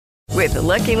With the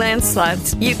Lucky Land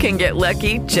Slots, you can get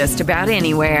lucky just about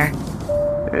anywhere.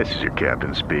 This is your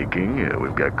captain speaking.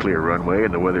 We've got clear runway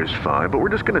and the weather's fine, but we're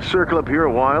just going to circle up here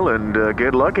a while and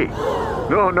get lucky.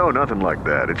 No, nothing like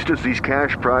that. It's just these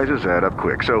cash prizes add up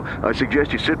quick. So I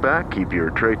suggest you sit back, keep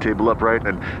your tray table upright,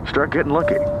 and start getting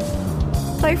lucky.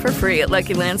 Play for free at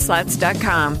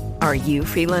LuckyLandSlots.com. Are you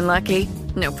feeling lucky?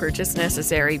 No purchase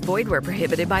necessary. Void where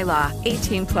prohibited by law.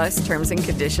 18 plus terms and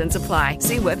conditions apply.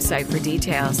 See website for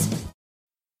details.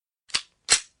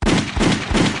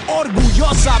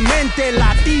 Orgullosamente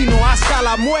latino hasta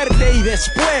la muerte y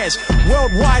después.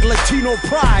 Worldwide Latino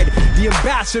pride. The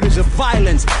ambassadors of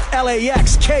violence.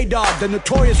 LAX, K-Dog, the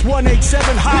notorious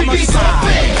 187 homicide.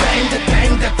 Bang, the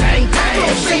dang, the dang, dang.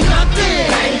 Don't say nothing.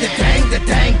 Bang, the dang, the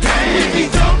dang, dang. We be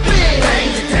dumping.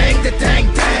 Bang, the dang, the dang,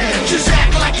 dang. Just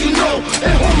act like you know.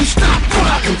 And homie, stop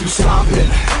fucking through stomping.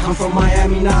 I'm from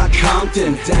Miami, not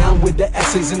Compton. Down with the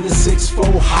essays in the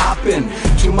 6-4 hopping.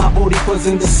 To my boricuas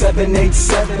in the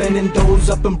 787. And those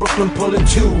up in Brooklyn pulling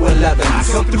 211. I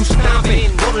come through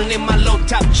stomping, rolling in my low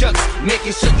top chucks,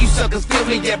 making sure you suckers feel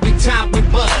me every time we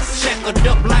buzz. Shackled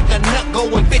up like a nut,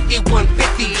 going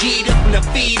 5150. G'd up and the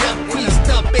feet up, creased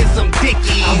up in some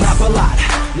dickies. I rap a lot,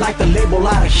 like the label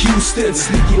out of Houston.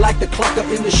 Sneaky like the clucker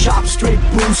in the shop, straight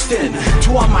boosting.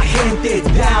 To all my gente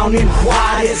down in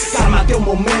Juarez. Cálmate un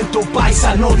momento,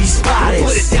 paisa, no dispares.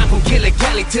 Put it down from Killer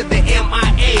Cali to the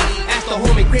MIA. Ask the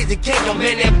homie Crazy K, yo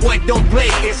man, that boy don't play.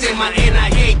 It's in my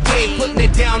NIAK, putting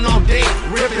it down all day.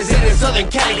 Representing Southern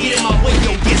Cali, get in my way,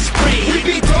 yo, get sprayed. We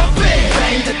be dumping.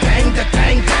 Bang, the dang, the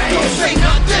dang, dang. Don't say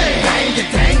nothing. Bang, the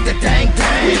dang, the dang,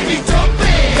 dang. We be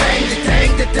dumping. Bang, the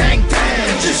dang, the dang,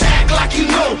 dang. Just act like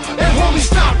you know. And homie,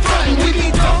 stop fronting. We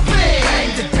be dumping.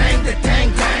 Bang, the dang, the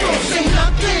dang, dang. Don't say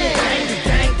nothing. Bang, the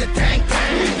dang, the dang,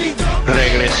 dang. We be dumping.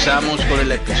 Regresamos con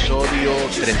el episodio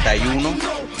 31.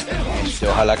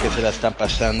 Ojalá que se la están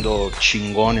pasando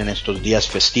chingón en estos días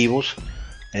festivos.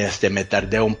 Me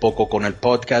tardé un poco con el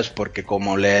podcast porque,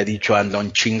 como le he dicho, ando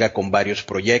en chinga con varios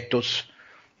proyectos.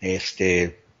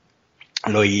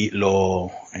 Lo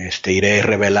iré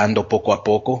revelando poco a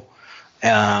poco,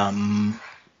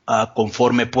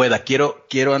 conforme pueda.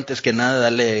 Quiero antes que nada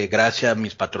darle gracias a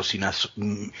mis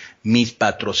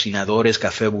patrocinadores,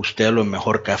 Café Bustelo, el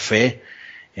mejor café,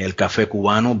 el café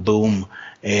cubano, boom.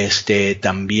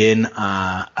 También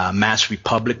a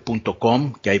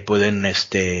massrepublic.com, que ahí pueden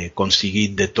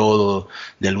conseguir de todo,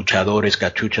 de luchadores,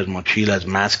 cachuchas, mochilas,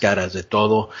 máscaras, de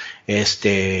todo.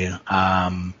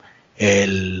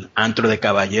 El antro de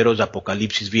caballeros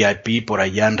Apocalipsis VIP por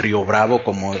allá en Río Bravo,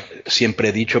 como siempre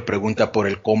he dicho, pregunta por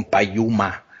el compa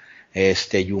Yuma,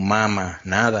 Yumama,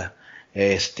 nada.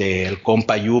 El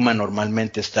compa Yuma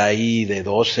normalmente está ahí de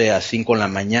 12 a 5 en la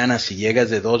mañana. Si llegas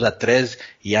de 2 a 3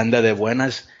 y anda de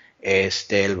buenas,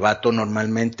 el vato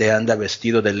normalmente anda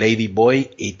vestido de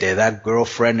ladyboy y te da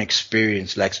girlfriend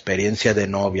experience, la experiencia de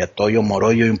novia, Toyo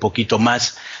Morollo y un poquito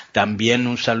más. También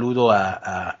un saludo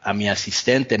a mi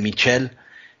asistente Michelle,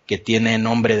 que tiene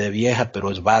nombre de vieja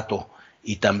pero es vato,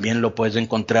 y también lo puedes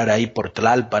encontrar ahí por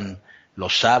Tlalpan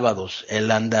los sábados.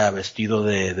 Él anda vestido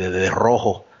de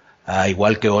rojo,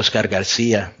 igual que Oscar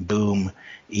García, boom,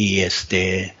 y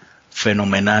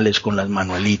fenomenales con las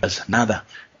manuelitas, nada.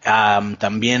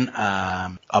 También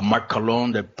a Mark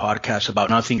Colón del podcast About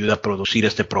Nothing, ayuda a producir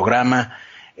este programa.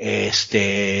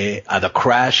 A The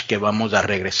Crash, que vamos a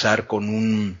regresar con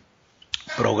un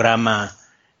programa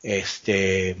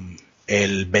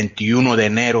el 21 de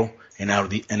enero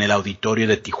en el auditorio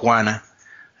de Tijuana.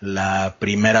 La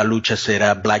primera lucha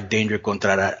será Black Danger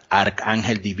contra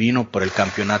Arcángel Divino por el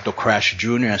campeonato Crash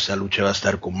Junior. Esa lucha va a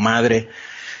estar con madre.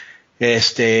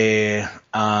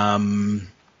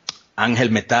 Ángel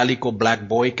Metálico, Black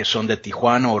Boy, que son de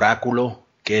Tijuana, Oráculo,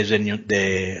 que es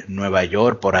de Nueva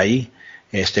York, por ahí,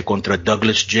 contra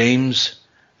Douglas James,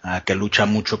 que lucha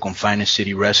mucho con Finest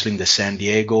City Wrestling de San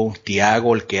Diego,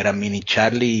 Tiago, el que era Mini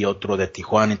Charlie, y otro de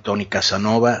Tijuana, Tony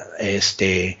Casanova,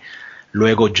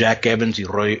 luego Jack Evans y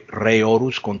Rey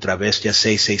Horus contra Bestia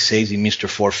 666 y Mr.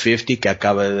 450, que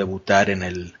acaba de debutar en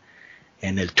el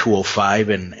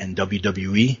 205 en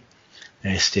WWE.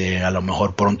 A lo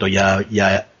mejor pronto ya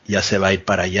se va a ir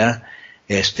para allá.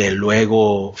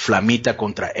 Luego Flamita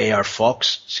contra A.R.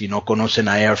 Fox. Si no conocen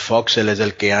a A.R. Fox, él es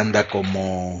el que anda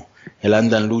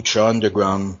en Lucha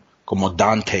Underground como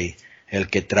Dante, el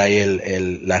que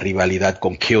trae la rivalidad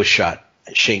con Killshot,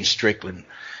 Shane Strickland.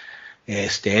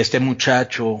 Este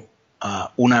muchacho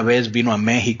una vez vino a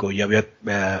México,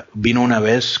 vino una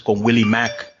vez con Willie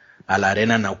Mack a la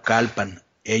Arena Naucalpan.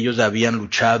 Ellos habían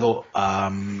luchado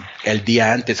el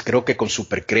día antes, creo que con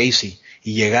Super Crazy,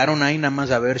 y llegaron ahí nada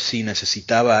más a ver si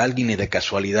necesitaba a alguien y de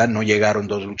casualidad no llegaron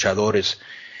 2 luchadores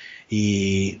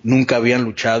y nunca habían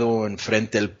luchado en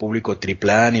frente del público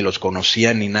AAA, ni los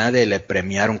conocían ni nada, y le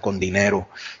premiaron con dinero.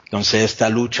 Entonces esta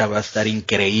lucha va a estar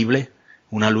increíble,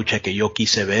 una lucha que yo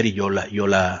quise ver y yo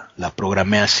la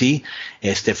programé así.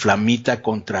 Flamita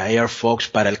contra Air Fox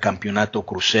para el campeonato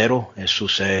crucero, es su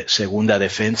segunda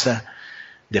defensa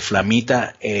de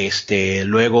Flamita.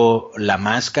 Luego La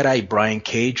Máscara y Brian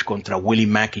Cage contra Willie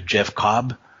Mack y Jeff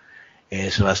Cobb,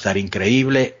 eso va a estar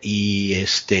increíble. Y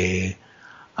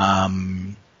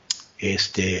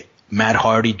Matt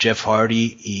Hardy, Jeff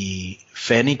Hardy y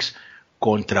Fénix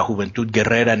contra Juventud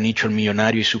Guerrera, Nicho el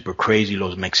Millonario y Super Crazy,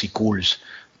 los Mexicools.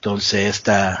 Entonces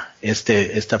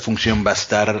esta función va a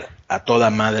estar a toda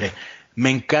madre.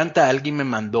 Me encanta, alguien me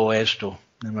mandó esto,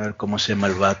 déjame ver cómo se llama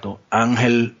el vato,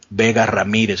 Ángel Vega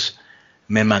Ramírez,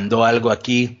 me mandó algo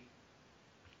aquí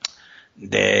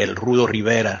del Rudo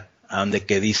Rivera, donde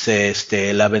que dice,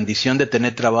 la bendición de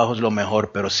tener trabajo es lo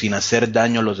mejor, pero sin hacer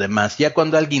daño a los demás. Ya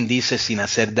cuando alguien dice sin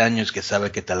hacer daño es que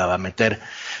sabe que te la va a meter.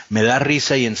 Me da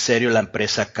risa y en serio la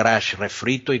empresa Crash,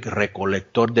 refrito y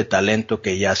recolector de talento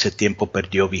que ya hace tiempo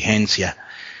perdió vigencia.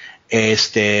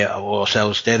 O sea,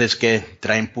 ¿ustedes qué?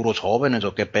 ¿Traen puros jóvenes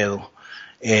o qué pedo?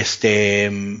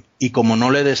 Y como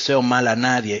no le deseo mal a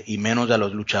nadie, y menos a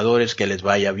los luchadores que les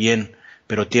vaya bien,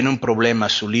 pero tiene un problema,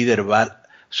 su líder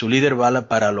bala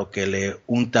para lo que le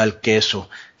unta al queso,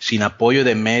 sin apoyo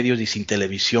de medios y sin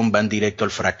televisión van directo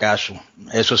al fracaso.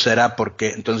 Eso será porque,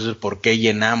 entonces, ¿por qué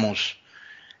llenamos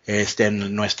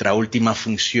en nuestra última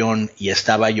función y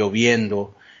estaba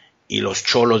lloviendo y los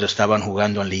cholos estaban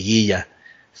jugando en liguilla?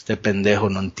 Este pendejo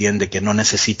no entiende que no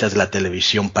necesitas la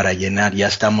televisión para llenar, ya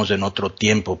estamos en otro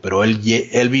tiempo, pero él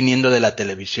viniendo de la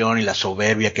televisión y la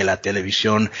soberbia que la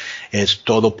televisión es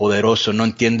todopoderoso, no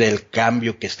entiende el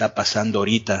cambio que está pasando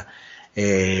ahorita,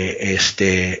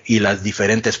 y las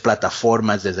diferentes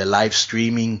plataformas desde live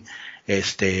streaming,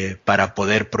 para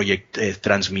poder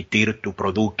transmitir tu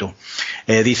producto.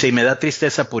 Dice, y me da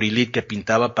tristeza por Elite que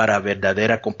pintaba para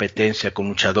verdadera competencia con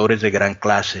luchadores de gran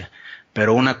clase.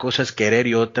 Pero una cosa es querer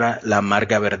y otra la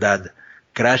amarga verdad.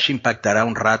 Crash impactará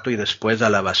un rato y después a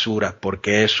la basura,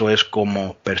 porque eso es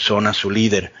como persona su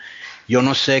líder. Yo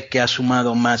no sé qué ha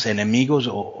sumado más, enemigos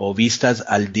o vistas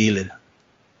al dealer.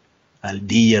 Al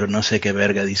dealer, no sé qué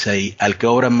verga dice ahí. Al que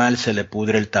obra mal se le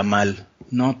pudre el tamal.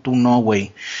 No, tú no,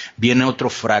 güey. Viene otro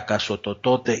fracaso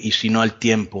totote y si no al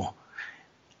tiempo.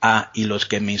 Y los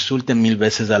que me insulten 1000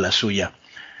 veces a la suya.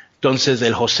 Entonces,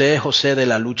 el José de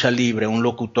la lucha libre, un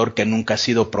locutor que nunca ha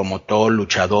sido promotor,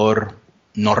 luchador,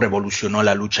 no revolucionó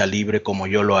la lucha libre como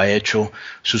yo lo he hecho.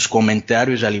 Sus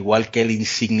comentarios, al igual que el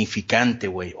insignificante,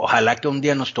 güey. Ojalá que un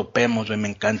día nos topemos, güey. Me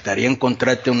encantaría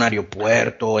encontrarte en un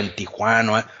aeropuerto, en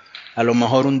Tijuana. A lo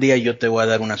mejor un día yo te voy a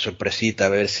dar una sorpresita, a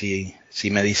ver si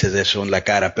me dices eso en la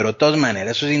cara. Pero de todas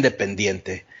maneras, eso es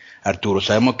independiente, Arturo.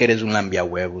 Sabemos que eres un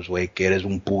lambiahuevos, güey, que eres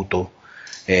un puto.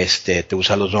 Te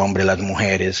usa los hombres, las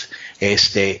mujeres,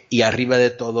 y arriba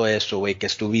de todo eso, güey, que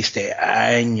estuviste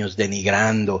años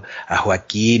denigrando a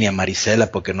Joaquín y a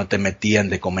Marisela porque no te metían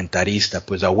de comentarista,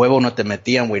 pues a huevo no te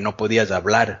metían, güey, no podías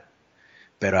hablar,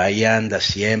 pero ahí andas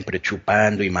siempre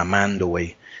chupando y mamando,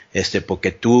 güey,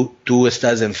 porque tú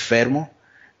estás enfermo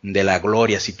de la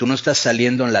gloria. Si tú no estás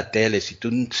saliendo en la tele, si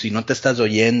no te estás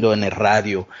oyendo en el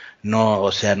radio, no,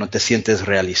 o sea, no te sientes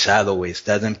realizado, güey,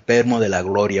 estás enfermo de la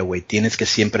gloria, güey, tienes que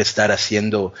siempre estar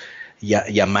haciéndote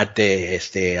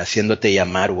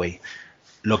llamar, güey.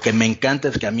 Lo que me encanta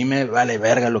es que a mí me vale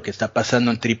verga lo que está pasando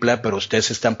en AAA, pero ustedes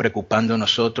se están preocupando de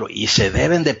nosotros y se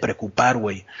deben de preocupar,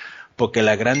 güey, porque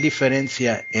la gran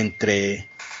diferencia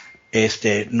entre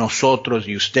nosotros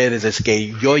y ustedes es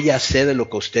que yo ya sé de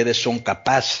lo que ustedes son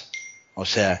capaces. O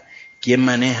sea, ¿quién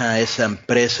maneja esa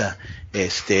empresa?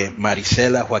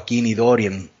 Marisela, Joaquín y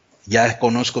Dorian. Ya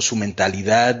conozco su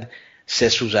mentalidad, sé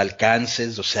sus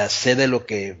alcances, o sea, sé de lo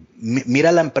que...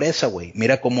 Mira la empresa, güey,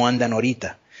 mira cómo andan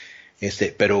ahorita.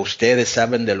 Pero ustedes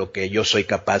saben de lo que yo soy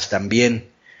capaz también.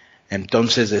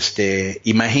 Entonces,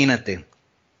 imagínate.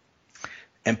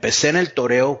 Empecé en el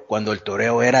toreo cuando el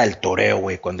toreo era el toreo,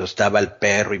 güey, cuando estaba el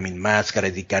Perro y Mil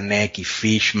Máscaras y Canek y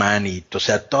Fishman y, o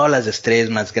sea, todas las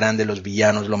estrellas más grandes, los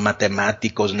villanos, los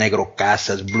matemáticos, Negro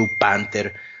Casas, Blue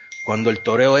Panther, cuando el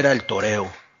toreo era el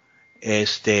toreo.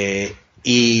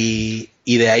 Y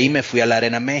de ahí me fui a la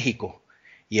Arena México.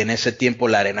 Y en ese tiempo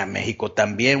la Arena México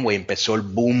también, güey, empezó el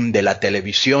boom de la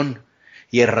televisión.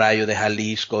 Y el Rayo de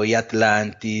Jalisco, y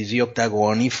Atlantis, y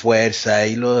Octagón, y Fuerza,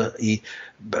 y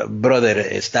brother,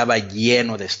 estaba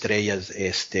lleno de estrellas,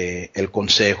 el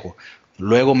consejo.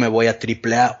 Luego me voy a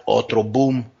AAA, otro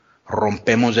boom,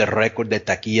 rompemos el récord de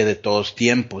taquilla de todos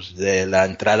tiempos, de la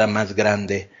entrada más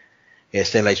grande,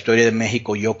 la historia de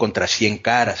México, yo contra 100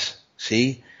 caras,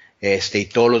 ¿sí? Y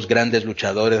todos los grandes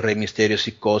luchadores, Rey Mysterio,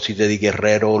 Psicosis, Eddie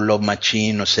Guerrero, Love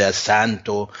Machine, o sea,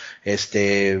 Santo,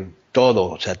 todo,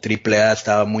 o sea, AAA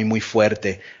estaba muy, muy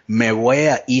fuerte. Me voy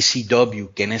a ECW,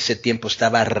 que en ese tiempo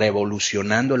estaba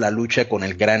revolucionando la lucha con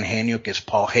el gran genio que es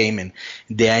Paul Heyman.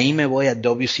 De ahí me voy a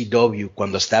WCW,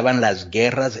 cuando estaban las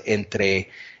guerras entre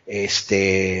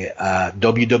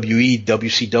WWE,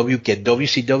 WCW, que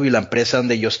WCW, la empresa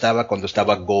donde yo estaba cuando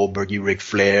estaba Goldberg y Ric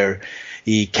Flair,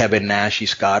 y Kevin Nash y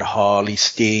Scott Hall y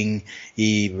Sting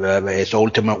y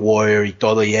Ultimate Warrior y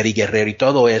todo, y Eddie Guerrero y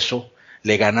todo eso,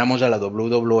 le ganamos a la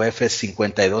WWF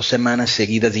 52 semanas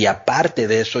seguidas, y aparte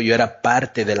de eso yo era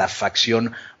parte de la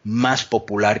facción más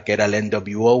popular que era el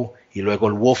NWO y luego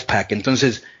el Wolfpack.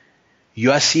 Entonces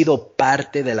yo he sido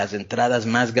parte de las entradas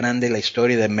más grandes de la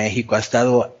historia de México, ha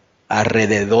estado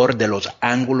alrededor de los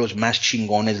ángulos más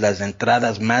chingones, las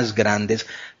entradas más grandes,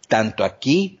 tanto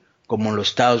aquí como en los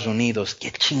Estados Unidos.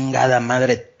 ¿Qué chingada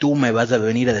madre tú me vas a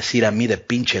venir a decir a mí de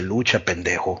pinche lucha,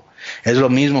 pendejo? Es lo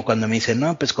mismo cuando me dicen,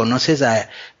 no, pues conoces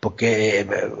porque,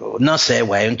 no sé,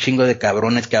 güey, hay un chingo de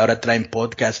cabrones que ahora traen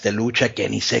podcast de lucha que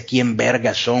ni sé quién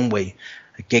verga son, güey.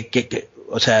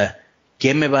 O sea,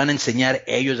 ¿qué me van a enseñar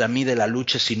ellos a mí de la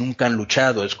lucha si nunca han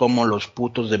luchado? Es como los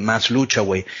putos de Más Lucha,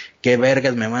 güey. ¿Qué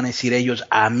vergas me van a decir ellos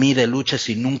a mí de lucha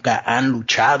si nunca han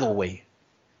luchado, güey?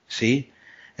 ¿Sí?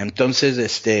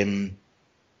 Entonces,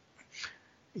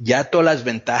 ya todas las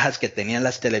ventajas que tenían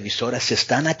las televisoras se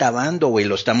están acabando, güey.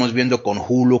 Lo estamos viendo con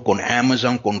Hulu, con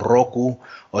Amazon, con Roku.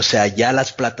 O sea, ya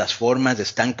las plataformas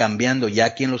están cambiando. Ya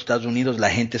aquí en los Estados Unidos la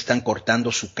gente está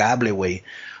cortando su cable, güey.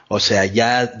 O sea,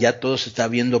 ya todo se está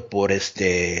viendo por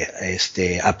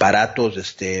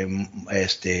aparatos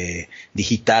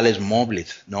digitales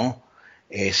móviles, ¿no?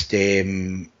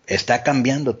 Está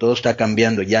cambiando, todo está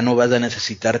cambiando. Ya no vas a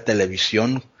necesitar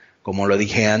televisión, como lo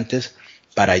dije antes,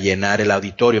 para llenar el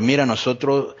auditorio. Mira,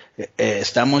 nosotros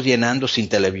estamos llenando sin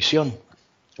televisión.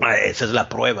 Esa es la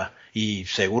prueba. Y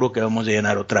seguro que vamos a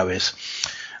llenar otra vez.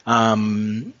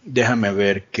 Déjame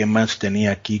ver qué más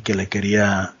tenía aquí que le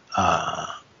quería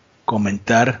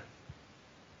comentar.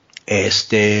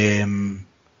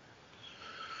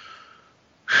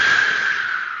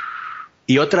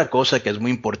 Y otra cosa que es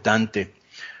muy importante,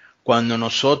 cuando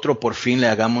nosotros por fin le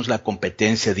hagamos la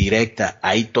competencia directa,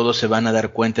 ahí todos se van a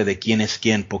dar cuenta de quién es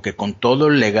quién, porque con todo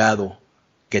el legado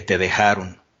que te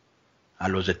dejaron a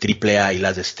los de AAA y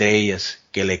las estrellas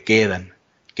que le quedan,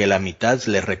 que la mitad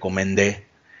les recomendé,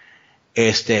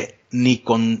 ni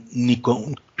con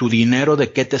tu dinero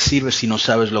de qué te sirve si no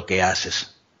sabes lo que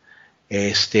haces.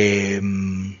 Y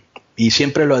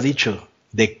siempre lo ha dicho,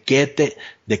 ¿de qué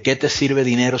te sirve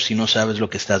dinero si no sabes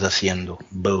lo que estás haciendo?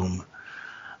 Boom.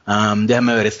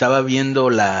 Déjame ver, estaba viendo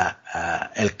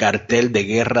el cartel de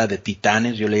Guerra de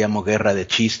Titanes, yo le llamo Guerra de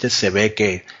Chistes. Se ve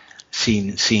que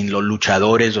sin los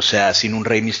luchadores, o sea, sin un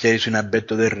Rey Mysterio, sin un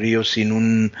Alberto del Río, sin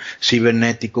un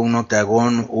Cibernético, un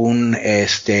Octagón, un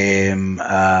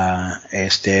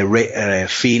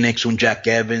Phoenix, un Jack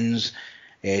Evans,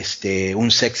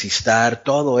 un Sexy Star,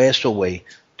 todo eso, güey,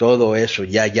 todo eso,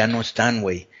 ya no están,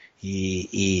 güey.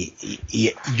 Y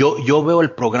yo veo el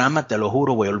programa, te lo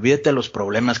juro, güey, olvídate de los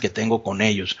problemas que tengo con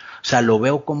ellos. O sea, lo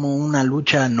veo como una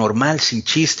lucha normal, sin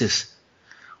chistes.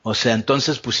 O sea,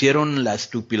 entonces pusieron la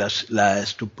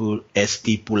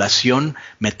estipulación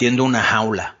metiendo una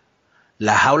jaula.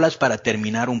 La jaula es para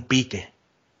terminar un pique.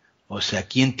 O sea,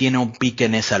 ¿quién tiene un pique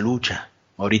en esa lucha?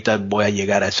 Ahorita voy a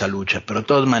llegar a esa lucha, pero de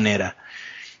todas maneras,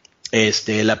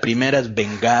 la primera es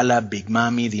Bengala, Big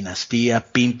Mami, Dinastía,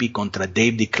 Pimpy contra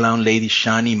Dave the Clown, Lady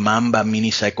Shani, Mamba,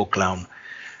 Mini Psycho Clown.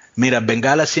 Mira,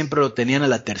 Bengala siempre lo tenían en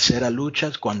la tercera lucha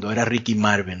cuando era Ricky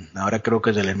Marvin. Ahora creo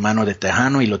que es el hermano de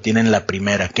Tejano y lo tienen en la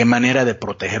primera. Qué manera de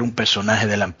proteger un personaje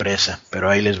de la empresa, pero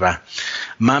ahí les va.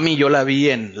 Mami yo la vi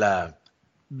en la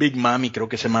Big Mami, creo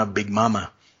que se llama Big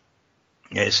Mama.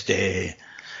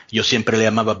 Yo siempre le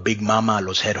llamaba Big Mama a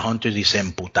los Headhunters y se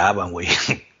emputaban, güey.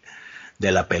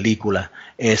 De la película.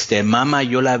 Mama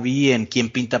yo la vi en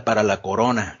 ¿Quién pinta para la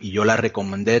corona? Y yo la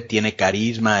recomendé, tiene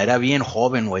carisma, era bien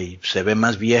joven, güey, se ve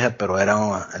más vieja, pero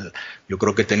yo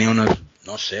creo que tenía unos,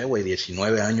 no sé, güey,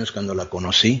 19 años cuando la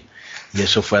conocí, y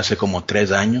eso fue hace como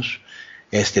 3 años.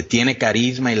 Tiene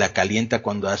carisma y la calienta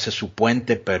cuando hace su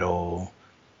puente, pero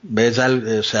ves,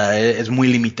 o sea, es muy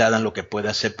limitada en lo que puede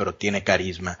hacer, pero tiene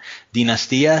carisma.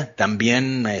 Dinastía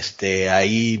también,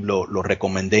 ahí lo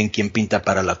recomendé en ¿Quién pinta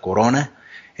para la corona?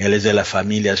 Él es de la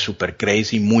familia Super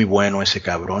Crazy, muy bueno ese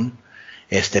cabrón.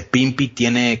 Pimpy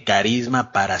tiene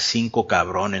carisma para 5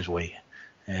 cabrones, güey.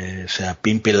 O sea,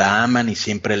 Pimpi la aman y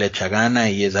siempre le echa gana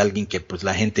y es alguien que pues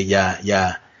la gente ya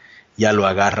lo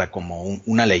agarra como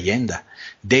una leyenda.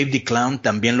 Dave the Clown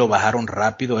también lo bajaron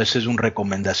rápido, esa es una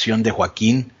recomendación de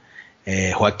Joaquín.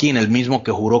 Joaquín, el mismo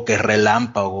que juró que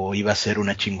Relámpago iba a ser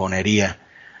una chingonería.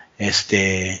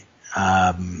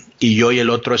 Y yo y el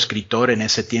otro escritor en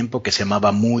ese tiempo que se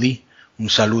llamaba Moody, un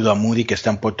saludo a Moody que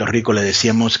está en Puerto Rico, le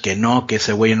decíamos que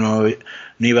ese güey no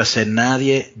iba a ser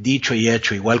nadie, dicho y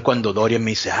hecho. Igual cuando Dorian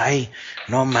me dice, ay,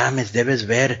 no mames, debes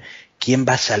ver quién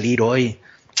va a salir hoy.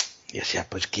 Y decía,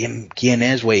 pues, ¿quién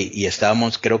es, güey? Y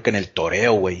estábamos, creo que en el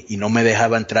toreo, güey, y no me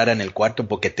dejaba entrar en el cuarto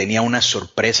porque tenía una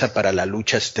sorpresa para la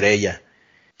lucha estrella.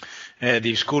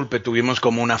 Disculpe, tuvimos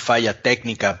como una falla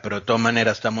técnica, pero de todas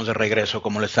maneras estamos de regreso,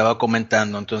 como le estaba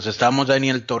comentando. Entonces estábamos ahí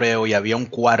en el toreo y había un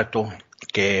cuarto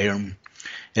que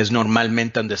es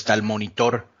normalmente donde está el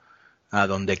monitor, a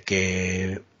donde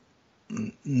que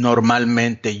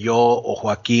normalmente yo o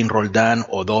Joaquín Roldán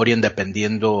o Dorian,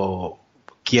 dependiendo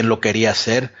quién lo quería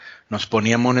hacer, nos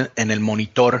poníamos en el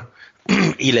monitor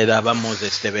y le dábamos,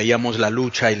 veíamos la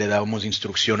lucha y le dábamos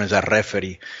instrucciones al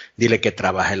referee. Dile que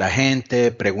trabaje la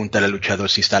gente, pregúntale al luchador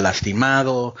si está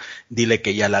lastimado, dile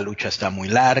que ya la lucha está muy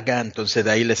larga. Entonces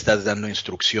de ahí le estás dando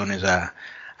instrucciones a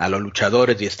los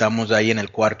luchadores y estamos ahí en el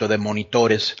cuarto de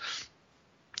monitores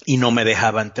y no me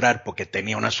dejaba entrar porque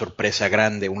tenía una sorpresa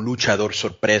grande, un luchador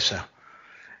sorpresa.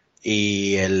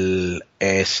 Y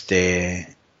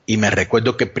y me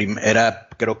recuerdo que era,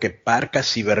 creo que Parca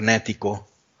Cibernético,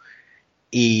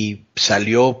 y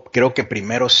salió, creo que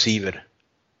primero Ciber,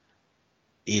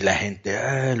 y la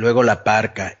gente, luego la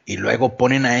Parca, y luego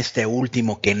ponen a este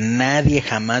último que nadie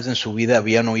jamás en su vida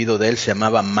habían oído de él, se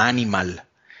llamaba Manimal,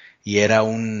 y era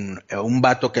un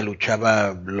vato que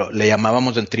luchaba, le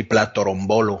llamábamos en AAA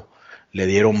Torombolo. Le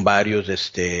dieron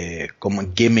varios,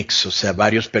 como gimmicks, o sea,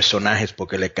 varios personajes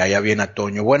porque le caía bien a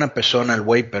Toño. Buena persona el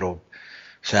güey, pero, o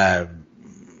sea,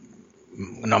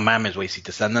 no mames, güey, si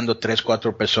te están dando 3,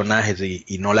 4 personajes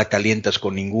y no la calientas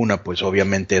con ninguna, pues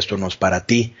obviamente esto no es para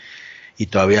ti. Y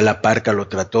todavía la Parca lo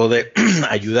trató de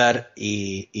ayudar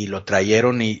y lo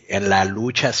trajeron y en la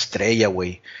lucha estrella,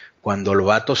 güey. Cuando el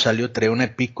vato salió, traía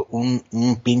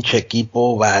un pinche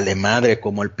equipo, vale madre,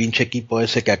 como el pinche equipo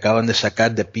ese que acaban de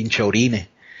sacar de pinche Orine,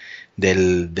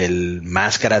 del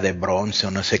Máscara de Bronce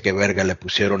o no sé qué verga, le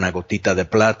pusieron a Gotita de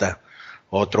Plata.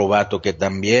 Otro vato que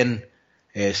también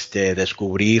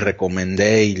descubrí,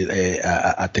 recomendé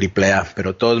a AAA,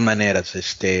 pero de todas maneras,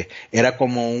 era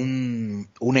como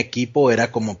un equipo,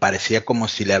 parecía como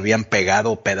si le habían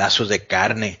pegado pedazos de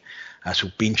carne a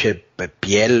su pinche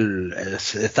piel,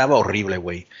 estaba horrible,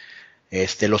 güey.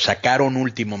 Lo sacaron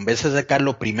último, en vez de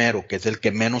sacarlo primero, que es el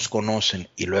que menos conocen,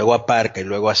 y luego a Parca y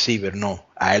luego a Ciber, no,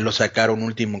 a él lo sacaron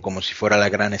último como si fuera la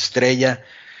gran estrella.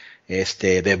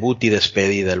 Debut y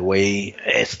despedida, el güey,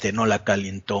 no la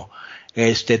calentó.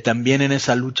 También en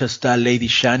esa lucha está Lady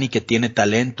Shani, que tiene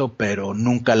talento, pero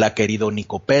nunca la ha querido ni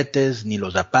Copetes, ni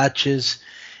los Apaches,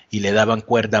 y le daban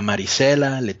cuerda a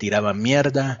Marisela, le tiraban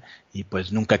mierda, y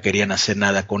pues nunca querían hacer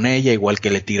nada con ella, igual que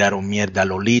le tiraron mierda a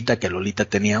Lolita, que Lolita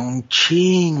tenía un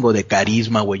chingo de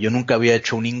carisma, güey. Yo nunca había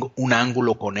hecho un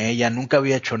ángulo con ella, nunca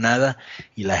había hecho nada,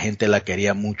 y la gente la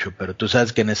quería mucho, pero tú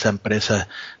sabes que en esa empresa,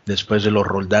 después de los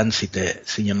Roldán, si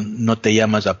no te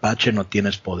llamas Apache, no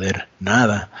tienes poder,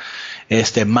 nada.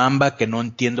 Mamba, que no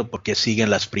entiendo por qué siguen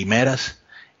las primeras,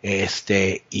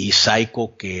 y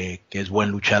Psycho, que es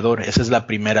buen luchador. Esa es la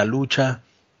primera lucha.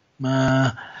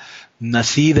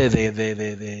 Nací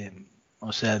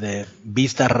o sea, de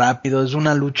vista rápido. Es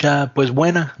una lucha, pues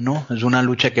buena, ¿no? Es una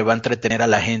lucha que va a entretener a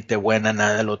la gente, buena,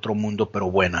 nada del otro mundo, pero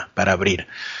buena, para abrir.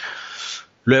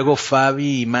 Luego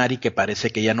Fabi y Mari, que parece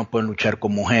que ya no pueden luchar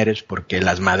con mujeres porque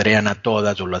las madrean a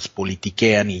todas o las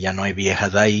politiquean y ya no hay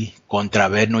viejas ahí, contra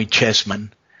Verno y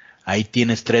Chessman. Ahí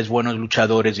tienes 3 buenos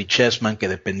luchadores y Chessman, que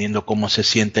dependiendo cómo se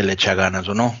siente le echa ganas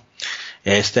o no.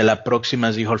 La próxima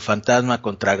es Hijo el Fantasma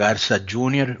contra Garza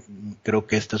Jr. Creo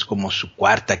que esta es como su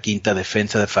 4ª, 5ª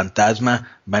defensa de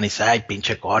Fantasma. Van y dicen, ay,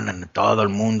 pinche Conan, todo el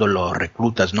mundo lo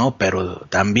reclutas, ¿no? Pero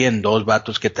también 2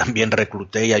 vatos que también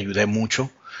recluté y ayudé mucho.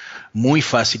 Muy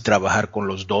fácil trabajar con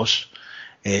los 2.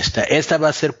 Esta va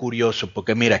a ser curioso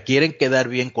porque mira, quieren quedar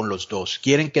bien con los 2.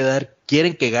 Quieren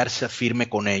que Garza firme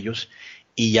con ellos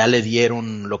y ya le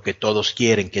dieron lo que todos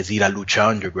quieren, que es ir a Lucha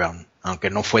Underground.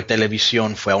 Aunque no fue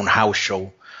televisión, fue a un house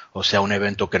show, o sea, un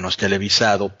evento que no es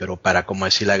televisado, pero para como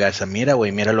decirle a Garza, mira,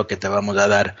 güey, mira lo que te vamos a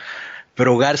dar.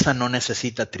 Pero Garza no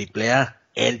necesita AAA,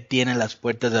 él tiene las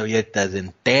puertas abiertas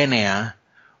en TNA,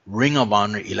 Ring of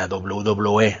Honor y la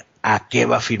WWE. ¿A qué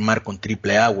va a firmar con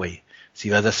AAA, güey?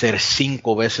 Si vas a hacer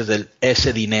 5 veces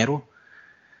ese dinero,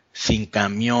 sin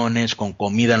camiones, con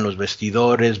comida en los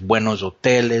vestidores, buenos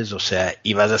hoteles, o sea,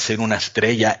 y vas a ser una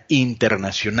estrella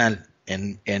internacional.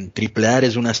 En AAA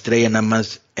eres una estrella nada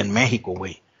más en México,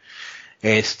 güey.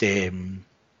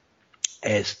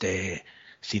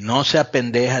 Si no se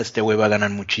apendeja, este güey va a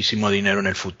ganar muchísimo dinero en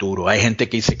el futuro. Hay gente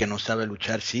que dice que no sabe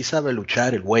luchar. Sí sabe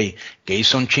luchar el güey, que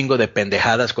hizo un chingo de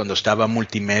pendejadas cuando estaba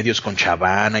multimedios con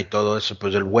Chavana y todo eso.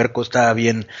 Pues el huerco estaba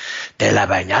bien. Te la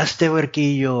bañaste,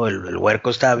 huerquillo. El huerco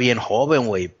estaba bien joven,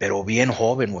 güey, pero bien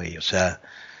joven, güey. O sea,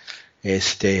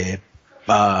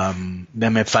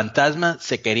 Fantasma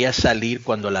se quería salir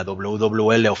cuando la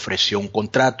WWE le ofreció un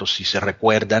contrato, si se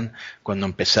recuerdan, cuando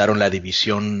empezaron la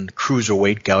división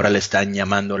Cruiserweight, que ahora le están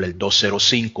llamando el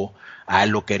 205, a él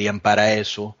lo querían para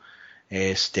eso.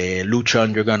 Lucha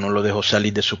Underground no lo dejó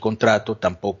salir de su contrato,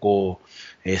 tampoco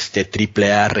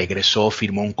AAA regresó,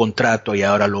 firmó un contrato y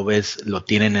ahora lo ves, lo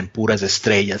tienen en puras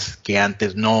estrellas, que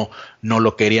antes no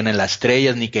lo querían en las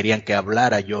estrellas ni querían que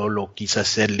hablara. Yo lo quise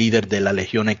hacer líder de la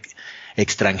Legión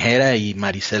extranjera y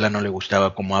Marisela no le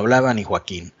gustaba cómo hablaba, ni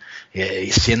Joaquín,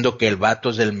 siendo que el vato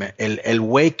es el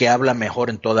güey que habla mejor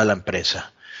en toda la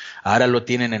empresa. Ahora lo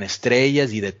tienen en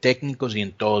estrellas y de técnicos y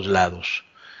en todos lados.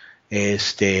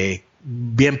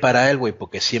 Bien para él, güey,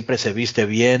 porque siempre se viste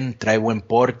bien, trae buen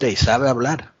porte y sabe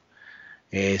hablar.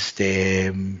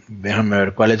 Déjame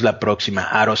ver cuál es la próxima.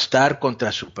 Aerostar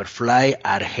contra Superfly,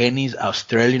 Argenis,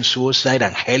 Australian Suicide,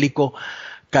 Angélico,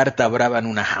 Carta Brava en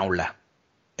una jaula.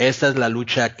 Esta es la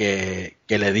lucha que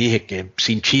le dije que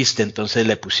sin chiste, entonces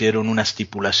le pusieron una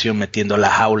estipulación metiendo la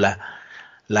jaula.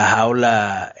 La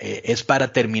jaula es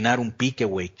para terminar un pique,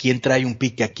 güey. ¿Quién trae un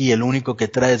pique aquí? El único que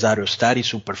trae es Aerostar y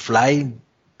Superfly.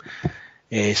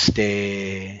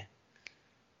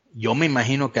 Yo me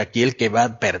imagino que aquí el que va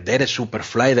a perder es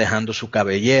Superfly dejando su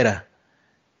cabellera.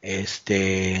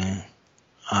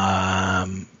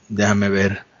 Déjame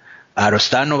ver.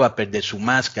 Aerostar no va a perder su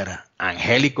máscara.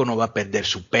 Angélico no va a perder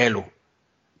su pelo.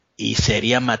 Y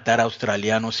sería matar a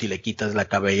australianos si le quitas la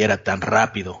cabellera tan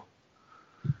rápido.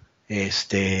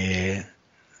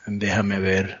 Déjame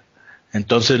ver.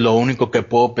 Entonces lo único que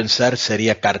puedo pensar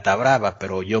sería Carta Brava,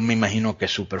 pero yo me imagino que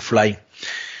Superfly.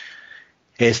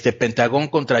 Pentagón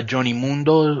contra Johnny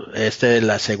Mundo, es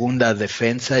la segunda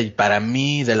defensa y para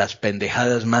mí de las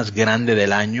pendejadas más grandes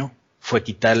del año fue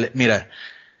quitarle, mira,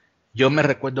 yo me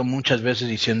recuerdo muchas veces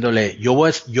diciéndole, yo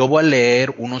voy a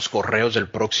leer unos correos del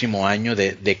próximo año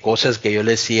de cosas que yo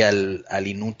le decía al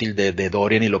inútil de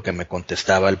Dorian y lo que me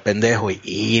contestaba el pendejo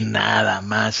y nada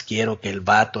más quiero que el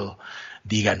vato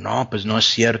diga, no, pues no es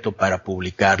cierto para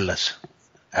publicarlas.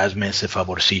 Hazme ese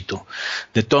favorcito.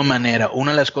 De todas maneras,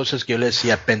 una de las cosas que yo le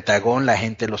decía, Pentagón, la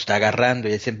gente lo está agarrando.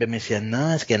 Y él siempre me decía,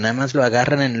 no, es que nada más lo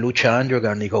agarran en Lucha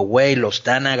Underground. Digo, güey, lo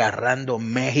están agarrando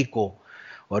México.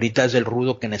 Ahorita es el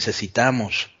rudo que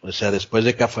necesitamos. O sea, después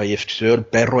de que falleció el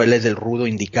perro, él es el rudo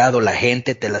indicado. La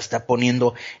gente te la está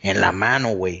poniendo en la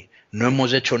mano, güey. No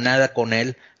hemos hecho nada con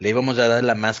él. Le íbamos a dar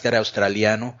la máscara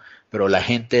australiano, pero la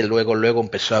gente luego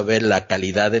empezó a ver la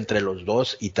calidad entre los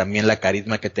dos y también la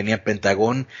carisma que tenía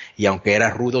Pentagón, y aunque era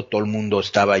rudo, todo el mundo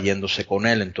estaba yéndose con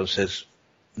él, entonces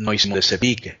no hicimos ese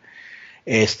pique.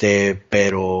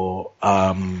 Pero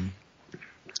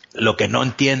lo que no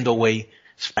entiendo, güey,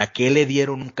 ¿a qué le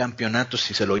dieron un campeonato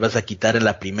si se lo ibas a quitar en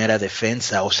la primera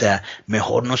defensa? O sea,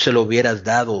 mejor no se lo hubieras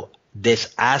dado.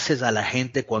 Deshaces a la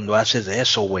gente cuando haces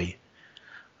eso, güey.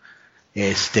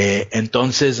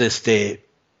 Entonces,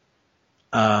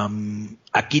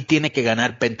 aquí tiene que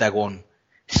ganar Pentagón.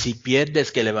 Si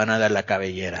pierdes, que le van a dar la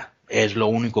cabellera. Es lo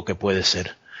único que puede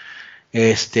ser.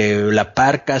 La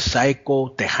Parca,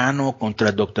 Psycho, Tejano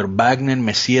contra Dr. Wagner,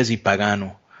 Mesías y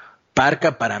Pagano.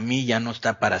 Parca para mí ya no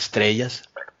está para estrellas.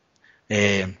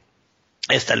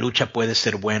 Esta lucha puede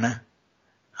ser buena.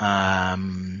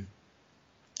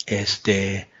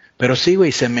 Pero sí,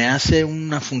 güey, se me hace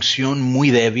una función muy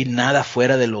débil, nada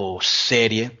fuera de lo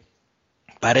serie.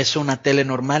 Parece una tele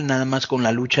normal, nada más con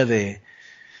la lucha de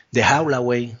jaula,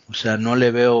 güey. O sea, no le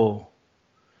veo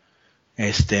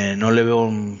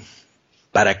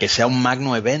para que sea un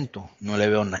magno evento, no le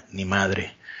veo ni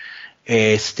madre.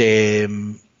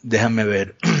 Déjame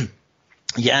ver.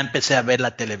 Ya empecé a ver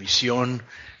la televisión,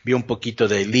 vi un poquito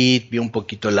de Elite, vi un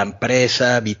poquito de la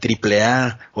empresa, vi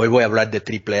AAA. Hoy voy a hablar de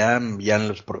AAA, ya en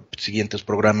los siguientes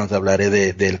programas hablaré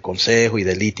del consejo y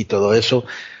de Elite y todo eso.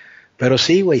 Pero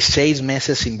sí, güey, 6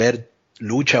 meses sin ver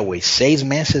lucha, güey, 6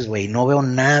 meses, güey, no veo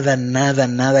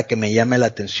nada que me llame la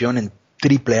atención en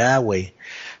AAA, güey.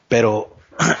 Pero,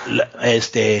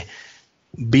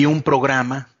 vi un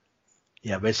programa,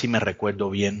 y a ver si me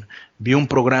recuerdo bien, vi un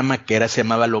programa que se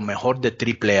llamaba Lo Mejor de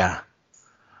AAA.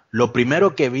 Lo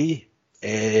primero que vi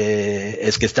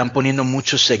es que están poniendo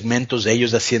muchos segmentos de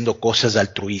ellos haciendo cosas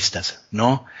altruistas,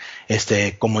 ¿no?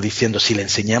 Como diciendo, si le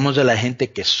enseñamos a la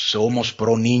gente que somos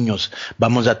pro niños,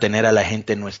 vamos a tener a la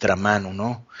gente en nuestra mano,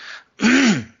 ¿no?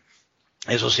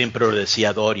 Eso siempre lo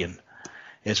decía Dorian.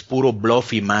 Es puro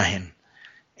bluff imagen.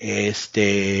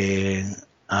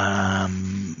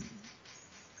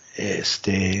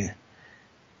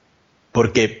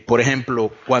 Porque, por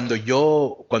ejemplo, cuando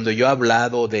yo he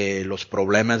hablado de los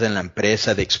problemas en la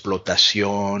empresa de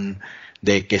explotación,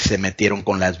 de que se metieron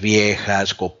con las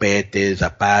viejas, Copetes,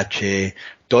 Apache,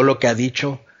 todo lo que ha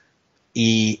dicho,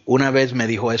 y una vez me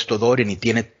dijo esto Dorian y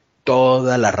tiene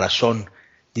toda la razón.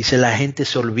 Dice, la gente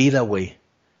se olvida, güey.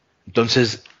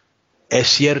 Entonces, es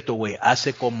cierto, güey,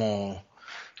 hace como,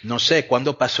 no sé,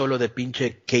 ¿cuándo pasó lo de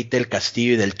pinche Kate del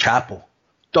Castillo y del Chapo?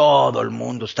 Todo el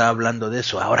mundo está hablando de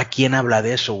eso. Ahora, ¿quién habla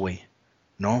de eso, güey?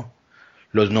 ¿No?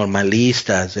 Los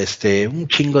normalistas, un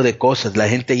chingo de cosas. La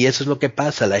gente, y eso es lo que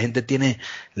pasa, la gente tiene,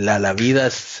 la vida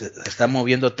se está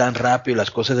moviendo tan rápido,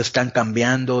 las cosas están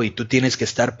cambiando y tú tienes que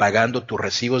estar pagando tus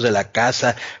recibos de la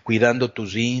casa, cuidando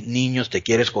tus niños, te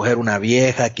quieres coger una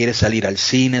vieja, quieres salir al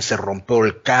cine, se rompió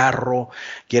el carro,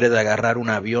 quieres agarrar un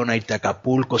avión a irte a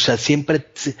Acapulco, o sea, siempre,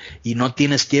 y no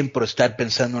tienes tiempo de estar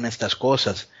pensando en estas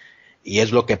cosas. Y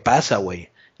es lo que pasa, güey.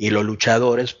 Y los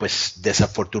luchadores, pues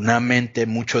desafortunadamente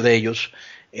muchos de ellos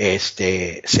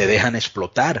se dejan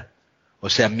explotar.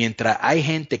 O sea, mientras hay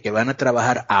gente que van a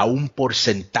trabajar a un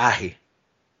porcentaje,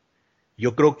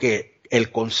 yo creo que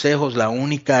el Consejo es la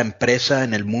única empresa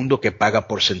en el mundo que paga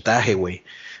porcentaje, güey.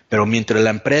 Pero mientras la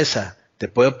empresa te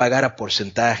puede pagar a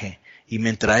porcentaje y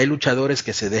mientras hay luchadores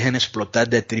que se dejen explotar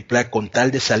de AAA con tal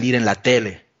de salir en la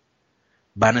tele,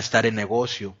 van a estar en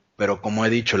negocio. Pero como he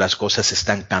dicho, las cosas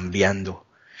están cambiando.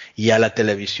 Y ya la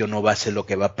televisión no va a ser lo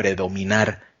que va a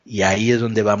predominar. Y ahí es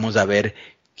donde vamos a ver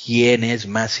quién es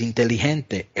más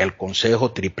inteligente. El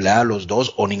Consejo, AAA, los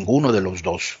dos o ninguno de los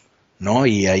dos, ¿no?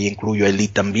 Y ahí incluyo a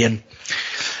Elite también.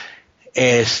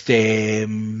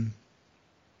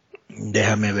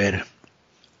 Déjame ver.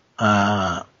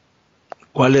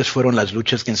 ¿Cuáles fueron las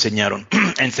luchas que enseñaron?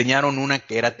 Enseñaron una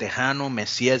que era Tejano,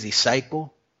 Mesías y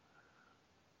Psycho.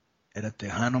 Era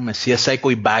Tejano, Mesías,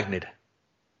 Psycho y Wagner.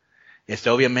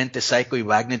 Obviamente Psycho y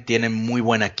Wagner tienen muy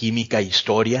buena química e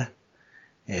historia.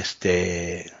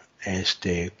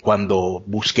 Cuando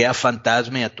busqué a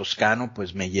Fantasma y a Toscano,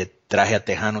 pues me traje a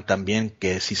Tejano también,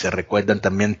 que si se recuerdan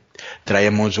también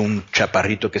traemos un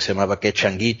chaparrito que se llamaba Que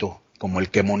Changuito, como el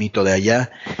Que Monito de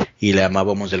allá, y le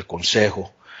llamábamos el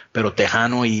Consejo. Pero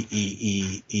Tejano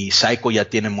y Psycho ya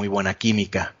tienen muy buena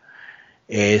química.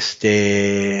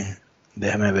 Déjame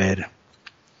ver.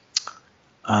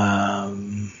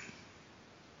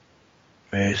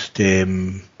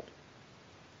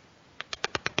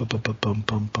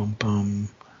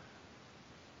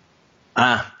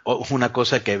 Una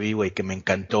cosa que vi, güey, que me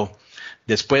encantó.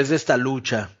 Después de esta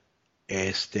lucha,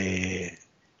 que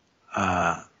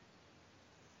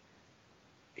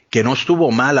no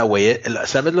estuvo mala, güey.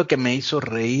 ¿Sabes lo que me hizo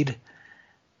reír?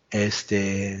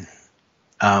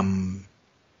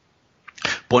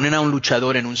 Ponen a un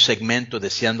luchador en un segmento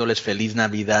deseándoles feliz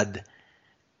Navidad.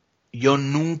 Yo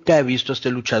nunca he visto a este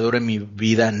luchador en mi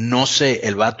vida. No sé,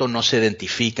 el vato no se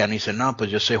identifica, ni dice, no, pues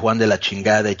yo soy Juan de la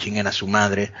chingada y chinguen a su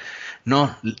madre.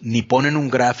 No, ni ponen un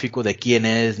gráfico de quién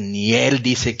es, ni él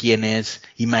dice quién es.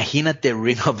 Imagínate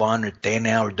Ring of Honor,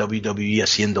 TNA o WWE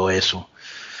haciendo eso.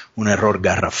 Un error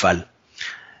garrafal.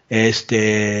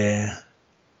 Déjame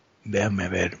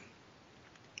ver.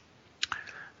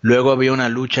 Luego había una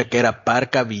lucha que era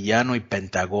Parca, Villano y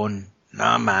Pentagón.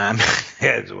 No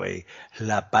mames, güey.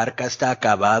 La Parca está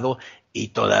acabado y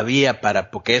todavía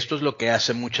porque esto es lo que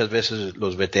hacen muchas veces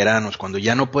los veteranos. Cuando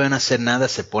ya no pueden hacer nada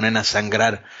se ponen a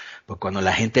sangrar. Porque cuando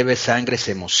la gente ve sangre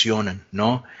se emocionan,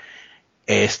 ¿no?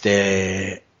 Es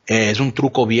un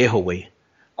truco viejo, güey.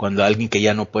 Cuando alguien que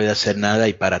ya no puede hacer nada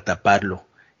y para taparlo.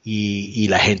 Y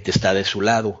la gente está de su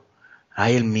lado.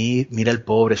 Ay, mira el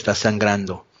pobre, está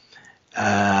sangrando.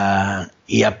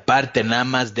 Y aparte nada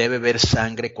más debe ver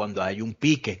sangre cuando hay un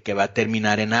pique que va a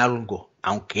terminar en algo,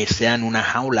 aunque sea en una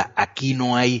jaula. Aquí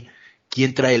no hay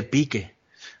quien trae el pique,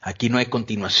 aquí no hay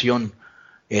continuación.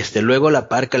 Luego la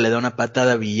Parca le da una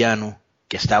patada a Villano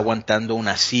que está aguantando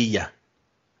una silla.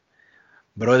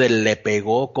 Brother, le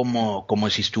pegó como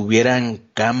si estuviera en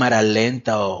cámara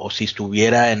lenta o si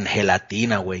estuviera en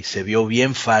gelatina, güey. Se vio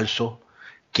bien falso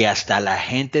que hasta la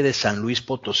gente de San Luis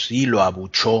Potosí lo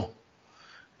abuchó.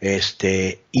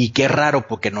 Y qué raro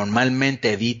porque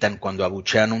normalmente editan cuando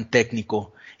abuchean a un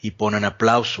técnico y ponen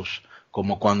aplausos.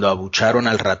 como cuando abucharon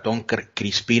al ratón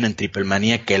Crispín en Triple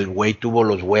Manía, que el güey tuvo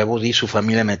los huevos y su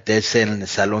familia meterse en el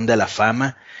Salón de la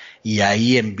Fama, y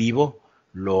ahí en vivo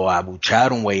lo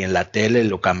abucharon, güey, en la tele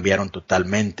lo cambiaron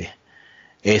totalmente.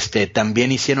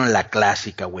 También hicieron la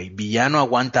clásica, güey, villano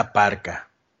aguanta parca,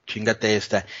 chíngate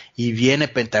esta, y viene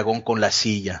Pentagón con la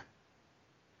silla.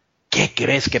 ¿Qué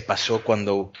crees que pasó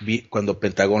cuando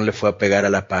Pentagón le fue a pegar a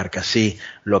la parca? Sí,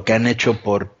 lo que han hecho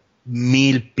por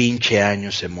 1000 pinche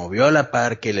años, se movió a la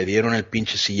parca y le dieron el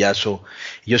pinche sillazo.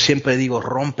 Yo siempre digo,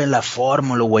 rompe la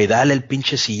fórmula, güey, dale el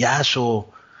pinche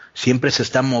sillazo. Siempre se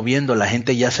está moviendo, la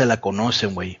gente ya se la conoce,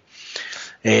 güey.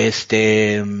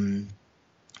 Déjame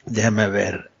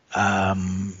ver.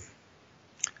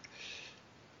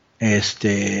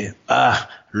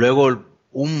 Luego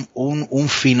un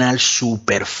final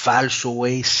súper falso,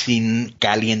 güey, sin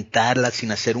calientarla,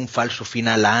 sin hacer un falso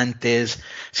final antes,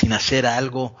 sin hacer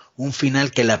algo, un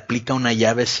final que le aplica una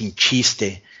llave sin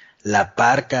chiste, la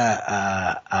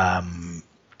parca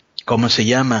 ¿cómo se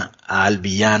llama? Al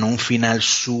villano, un final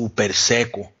súper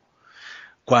seco.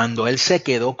 Cuando él se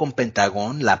quedó con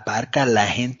Pentagón, la parca, la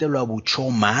gente lo abuchó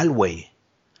mal, güey.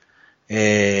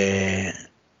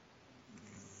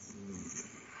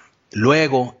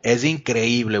 Luego, es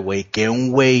increíble, güey, que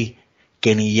un güey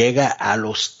que ni llega a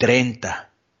los 30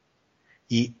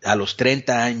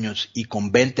 años y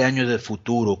con 20 años de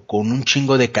futuro, con un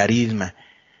chingo de carisma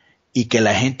y que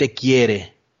la gente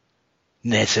quiere,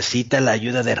 necesita la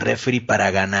ayuda de referee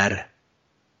para ganar.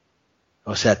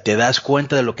 O sea, te das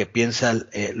cuenta de lo que piensan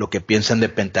de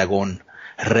Pentagón.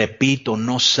 Repito,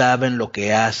 no saben lo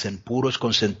que hacen, puros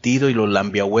consentidos, y los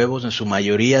lambiahuevos en su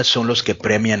mayoría son los que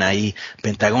premian ahí.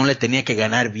 Pentagón le tenía que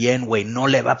ganar bien, güey, no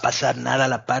le va a pasar nada a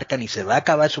la parca, ni se va a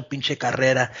acabar su pinche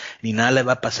carrera, ni nada le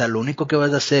va a pasar. Lo único que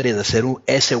vas a hacer es hacer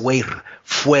ese güey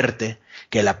fuerte,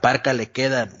 que la parca le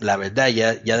queda, la verdad,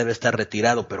 ya debe estar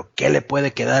retirado, pero ¿qué le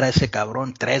puede quedar a ese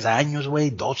cabrón? 3 años, güey,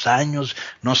 2 años,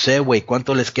 no sé, güey,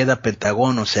 ¿cuánto les queda a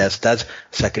Pentagón? O sea, estás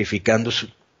sacrificando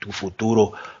tu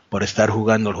futuro por estar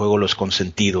jugando el juego Los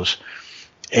Consentidos.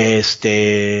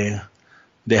 Déjame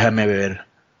ver.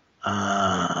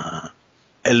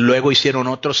 Luego hicieron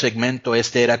otro segmento,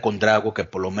 era con Drago, que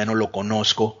por lo menos lo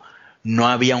conozco. No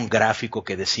había un gráfico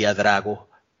que decía Drago,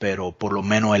 pero por lo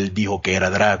menos él dijo que era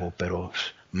Drago, pero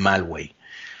mal, güey.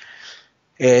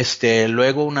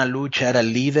 Luego una lucha era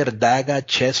líder, Daga,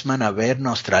 Chessman, Averno,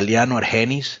 australiano,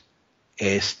 Argenis.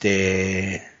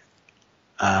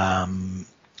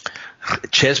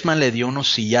 Chessman le dio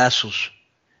unos sillazos,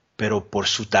 pero por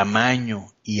su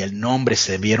tamaño y el nombre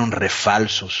se vieron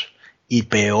refalsos, y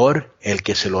peor el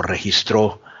que se lo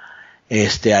registró.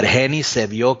 Argenis se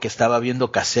vio que estaba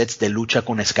viendo cassettes de lucha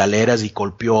con escaleras y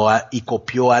copió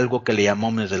algo que le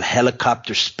llamamos el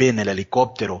helicopter spin, el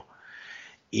helicóptero.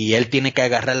 Y él tiene que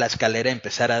agarrar la escalera y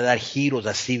empezar a dar giros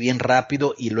así bien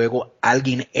rápido, y luego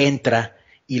alguien entra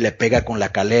y le pega con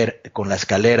la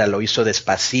escalera. Lo hizo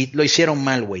despacito, lo hicieron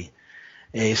mal, güey.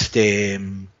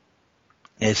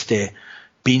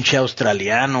 Pinche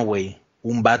australiano, güey.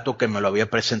 Un vato que me lo había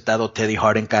presentado Teddy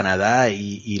Hart en Canadá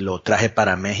y lo traje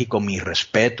para México, mis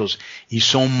respetos.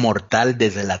 Hizo un mortal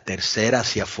desde la tercera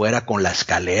hacia afuera con la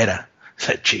escalera. O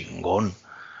sea, chingón.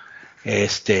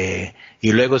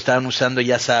 Y luego estaban usando,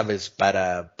 ya sabes,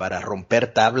 para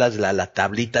romper tablas, la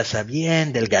tablita esa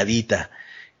bien delgadita,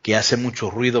 que hace mucho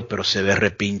ruido, pero se ve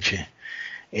repinche.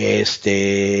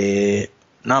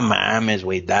 No mames,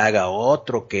 güey, Daga,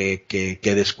 otro que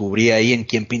descubrí ahí en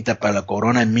Quién Pinta para la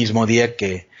Corona, el mismo día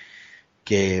que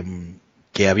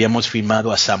habíamos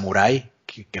filmado a Samurai,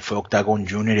 que fue Octagon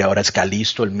Junior y ahora es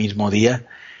Calisto, el mismo día.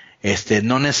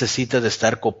 No necesitas de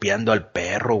estar copiando al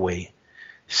perro, güey.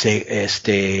 O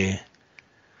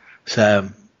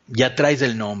sea, ya traes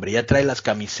el nombre, ya traes las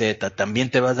camisetas, también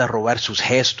te vas a robar sus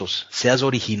gestos, seas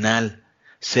original.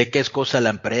 Sé que es cosa de la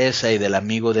empresa y del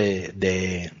amigo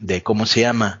de ¿cómo se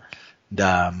llama?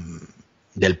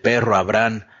 Del perro,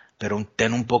 Abraham, pero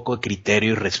ten un poco de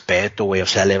criterio y respeto, güey. O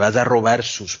sea, le vas a robar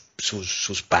sus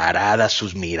paradas,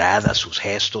 sus miradas, sus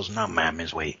gestos. No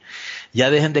mames, güey.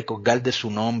 Ya dejen de colgar de su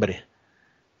nombre.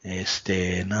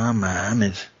 No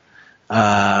mames.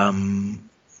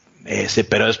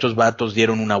 Pero estos vatos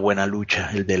dieron una buena lucha.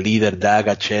 El de líder,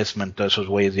 Daga, Chessman, todos esos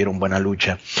güeyes dieron buena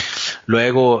lucha.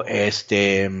 Luego, era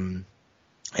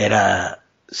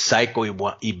Psycho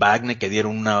y Wagner, que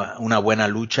dieron una buena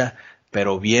lucha,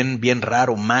 pero bien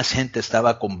raro. Más gente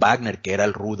estaba con Wagner, que era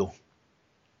el rudo.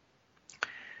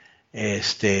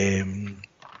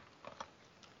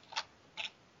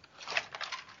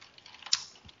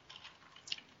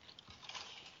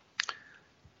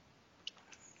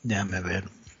 Déjame ver.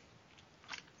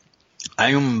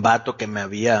 Hay un vato que me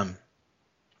había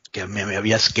que me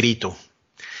había escrito,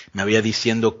 me había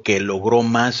diciendo que logró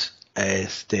más,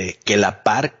 que la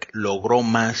PARC logró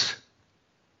más,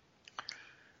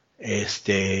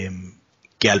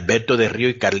 que Alberto del Río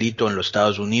y Carlito en los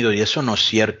Estados Unidos, y eso no es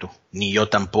cierto, ni yo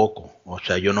tampoco. O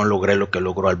sea, yo no logré lo que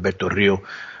logró Alberto del Río,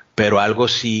 pero algo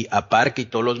sí, a PARC y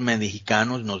todos los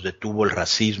mexicanos nos detuvo el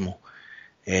racismo,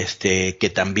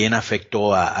 que también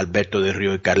afectó a Alberto del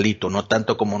Río y Carlito, no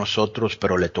tanto como nosotros,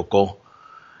 pero le tocó.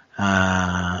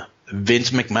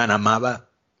 Vince McMahon amaba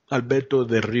a Alberto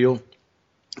del Río,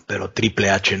 pero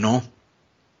Triple H no,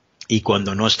 y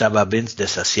cuando no estaba Vince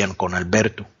deshacían con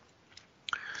Alberto.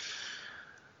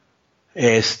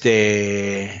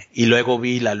 Y luego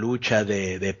vi la lucha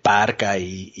de Parca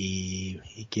y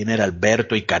quién era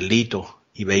Alberto y Carlito,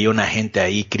 y veía una gente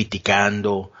ahí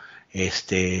criticando,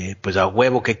 pues a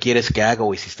huevo, ¿qué quieres que haga,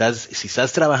 güey? Si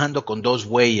estás trabajando con dos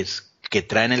güeyes que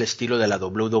traen el estilo de la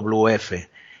WWF,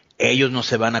 ellos no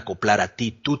se van a acoplar a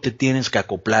ti, tú te tienes que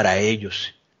acoplar a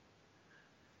ellos,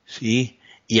 ¿sí?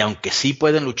 Y aunque sí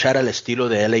pueden luchar al estilo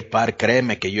de LA Park,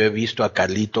 créeme que yo he visto a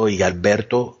Carlito y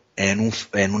Alberto en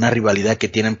una rivalidad que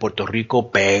tiene en Puerto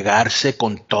Rico, pegarse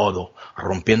con todo,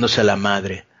 rompiéndose la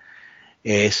madre.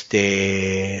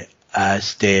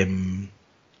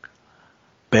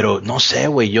 Pero no sé,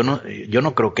 güey, yo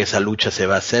no creo que esa lucha se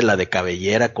va a hacer, la de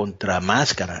cabellera contra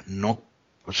máscara, no,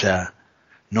 o sea,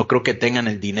 no creo que tengan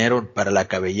el dinero para la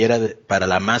cabellera, para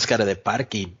la máscara de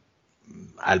Parque, y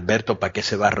Alberto, ¿para qué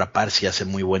se va a rapar si hace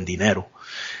muy buen dinero?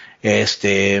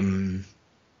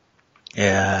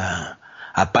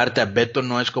 Aparte, Alberto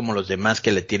no es como los demás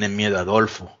que le tienen miedo a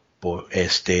Adolfo.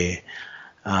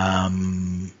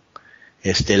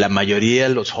 La mayoría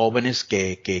de los jóvenes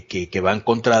que van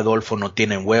contra Adolfo no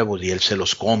tienen huevos y él se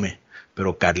los come.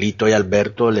 Pero Carlito y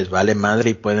Alberto les vale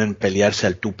madre y pueden pelearse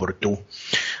al tú por tú.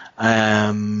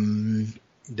 Déjame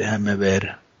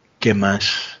ver, ¿qué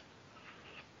más?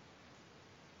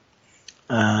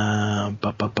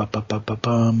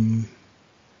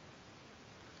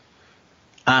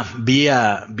 Vi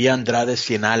a Andrade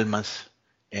Cien Almas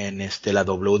en la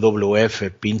WWF,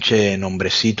 pinche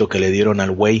nombrecito que le dieron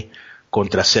al güey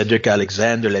contra Cedric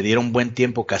Alexander, le dieron buen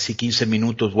tiempo, casi 15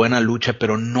 minutos, buena lucha,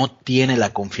 pero no tiene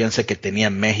la confianza que tenía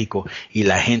en México y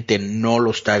la gente no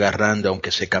lo está agarrando,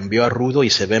 aunque se cambió a Rudo y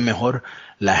se ve mejor,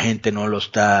 la gente no lo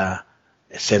está,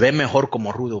 se ve mejor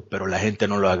como Rudo, pero la gente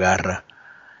no lo agarra.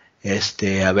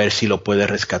 A ver si lo puede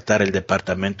rescatar el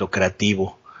departamento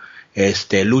creativo.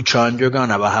 Lucha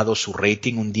Underground ha bajado su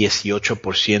rating un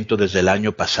 18% desde el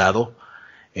año pasado.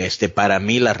 Para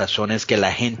mí la razón es que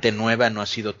la gente nueva no ha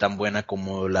sido tan buena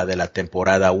como la de la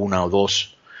temporada 1 o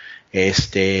 2.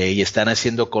 Y están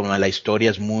haciendo como la historia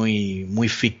es muy, muy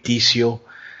ficticio,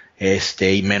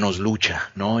 y menos lucha,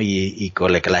 ¿no? Y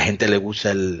con la que la gente le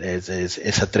gusta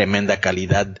esa tremenda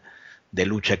calidad de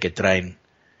lucha que traen.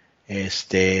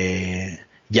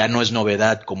 Ya no es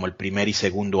novedad como el primer y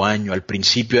segundo año. Al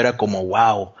principio era como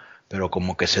wow, pero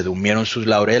como que se durmieron sus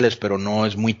laureles, pero no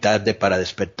es muy tarde para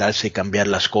despertarse y cambiar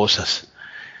las cosas.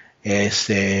 El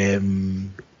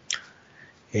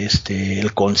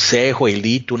consejo,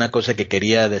 Elite, una cosa que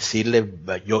quería decirle,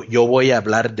 yo voy a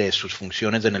hablar de sus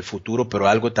funciones en el futuro, pero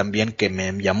algo también que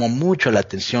me llamó mucho la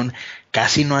atención,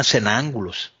 casi no hacen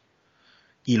ángulos.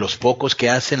 Y los pocos que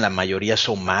hacen, la mayoría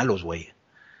son malos, güey.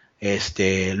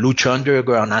 Lucha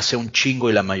Underground hace un chingo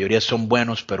y la mayoría son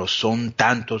buenos, pero son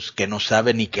tantos que no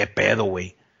saben ni qué pedo,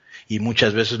 güey. Y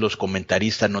muchas veces los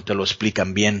comentaristas no te lo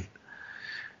explican bien.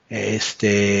 Y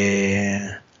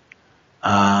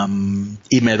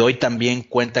me doy también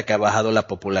cuenta que ha bajado la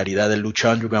popularidad de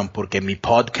Lucha Underground porque mi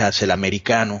podcast, El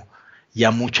Americano, ya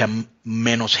mucha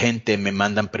menos gente me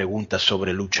mandan preguntas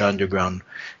sobre Lucha Underground.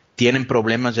 Tienen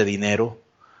problemas de dinero.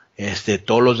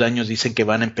 Todos los años dicen que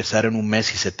van a empezar en un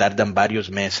mes y se tardan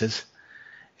varios meses.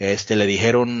 Le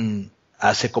dijeron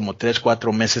hace como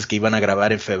 3-4 meses que iban a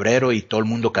grabar en febrero y todo el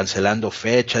mundo cancelando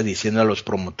fechas, diciendo a los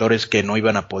promotores que no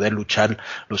iban a poder luchar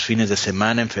los fines de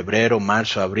semana en febrero,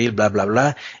 marzo, abril, bla, bla,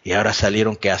 bla. Y ahora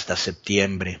salieron que hasta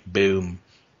septiembre. Boom.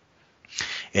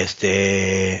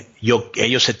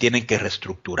 Ellos se tienen que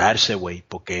reestructurarse, güey,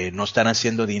 porque no están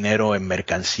haciendo dinero en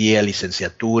mercancía,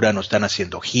 licenciatura, no están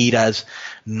haciendo giras,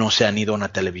 no se han ido a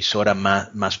una televisora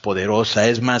más poderosa.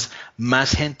 Es más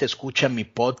gente escucha mi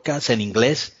podcast en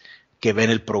inglés que ven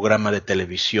el programa de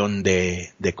televisión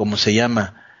de ¿cómo se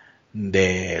llama?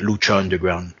 De Lucha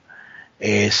Underground.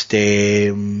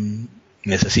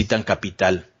 Necesitan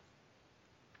capital.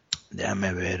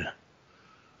 Déjame ver.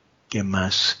 ¿Qué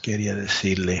más quería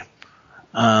decirle?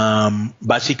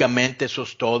 Básicamente eso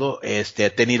es todo. He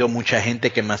tenido mucha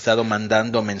gente que me ha estado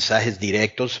mandando mensajes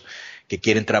directos que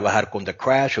quieren trabajar con The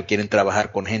Crash o quieren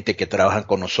trabajar con gente que trabajan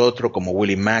con nosotros, como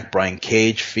Willie Mack, Brian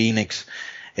Cage, Phoenix,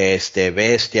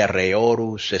 Bestia, Rey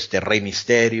Horus, Rey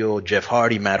Misterio, Jeff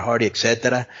Hardy, Matt Hardy,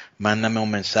 etcétera, mándame un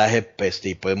mensaje,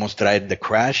 y podemos traer The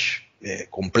Crash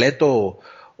completo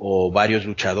o varios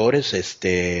luchadores,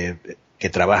 que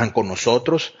trabajan con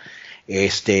nosotros,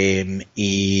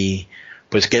 y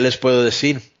pues, ¿qué les puedo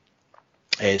decir?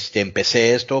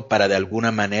 Empecé esto para de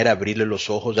alguna manera abrirle los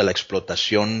ojos a la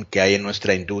explotación que hay en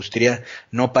nuestra industria,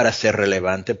 no para ser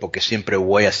relevante, porque siempre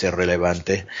voy a ser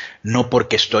relevante, no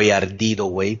porque estoy ardido,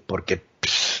 güey, porque,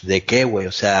 ¿de qué, güey?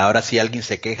 O sea, ahora si alguien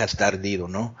se queja está ardido,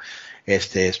 ¿no?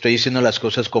 Estoy diciendo las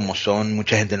cosas como son.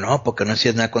 Mucha gente, no, porque no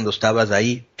hacías nada cuando estabas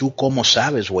ahí. ¿Tú cómo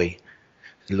sabes, güey?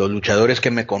 Los luchadores que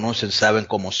me conocen saben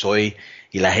cómo soy,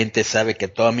 y la gente sabe que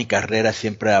toda mi carrera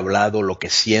siempre he hablado lo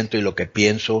que siento y lo que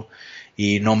pienso,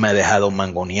 y no me ha dejado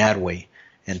mangonear, güey.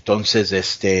 Entonces,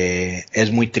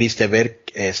 es muy triste ver,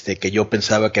 que yo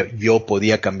pensaba que yo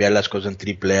podía cambiar las cosas en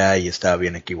AAA y estaba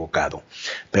bien equivocado.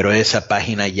 Pero esa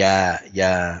página ya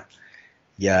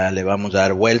le vamos a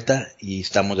dar vuelta y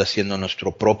estamos haciendo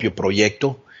nuestro propio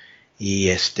proyecto, y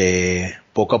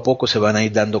poco a poco se van a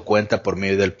ir dando cuenta por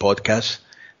medio del podcast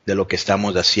de lo que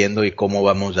estamos haciendo y cómo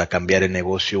vamos a cambiar el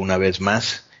negocio una vez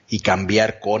más y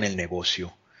cambiar con el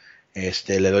negocio.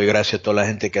 Le doy gracias a toda la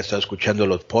gente que ha estado escuchando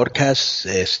los podcasts.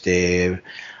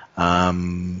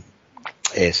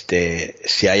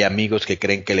 Si hay amigos que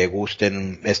creen que le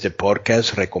gusten este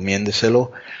podcast,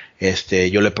 recomiéndeselo.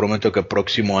 Yo le prometo que el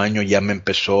próximo año ya me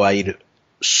empezó a ir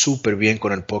súper bien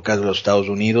con el podcast de los Estados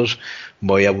Unidos.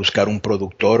 Voy a buscar un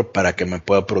productor para que me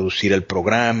pueda producir el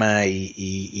programa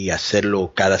y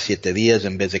hacerlo cada 7 días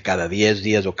en vez de cada 10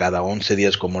 días o cada 11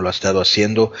 días como lo ha estado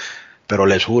haciendo. Pero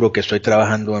les juro que estoy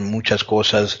trabajando en muchas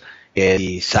cosas,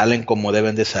 y salen como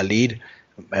deben de salir,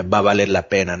 va a valer la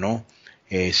pena, ¿no?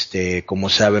 Como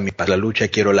saben, la lucha,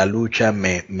 quiero la lucha,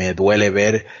 me duele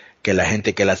ver que la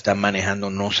gente que la está manejando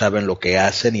no saben lo que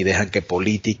hacen y dejan que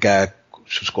política,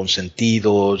 sus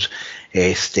consentidos,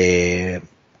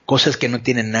 cosas que no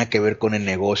tienen nada que ver con el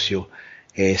negocio,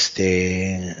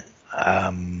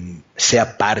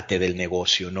 sea parte del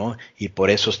negocio, ¿no? Y por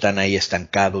eso están ahí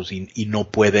estancados y no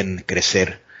pueden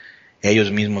crecer.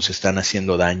 Ellos mismos están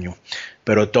haciendo daño.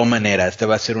 Pero de todas maneras, esta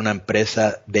va a ser una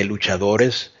empresa de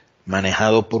luchadores,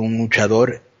 manejado por un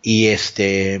luchador, y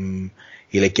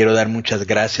le quiero dar muchas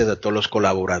gracias a todos los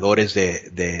colaboradores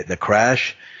de The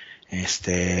Crash,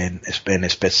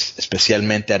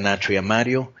 especialmente a Nacho y a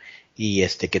Mario, y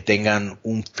que tengan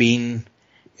un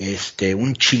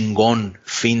un chingón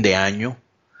fin de año.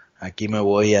 Aquí me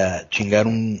voy a chingar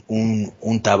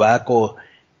un tabaco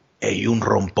y un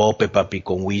rompope, papi,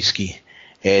 con whisky.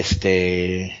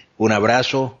 Un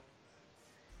abrazo.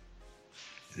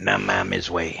 No mames,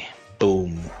 güey.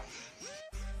 Boom.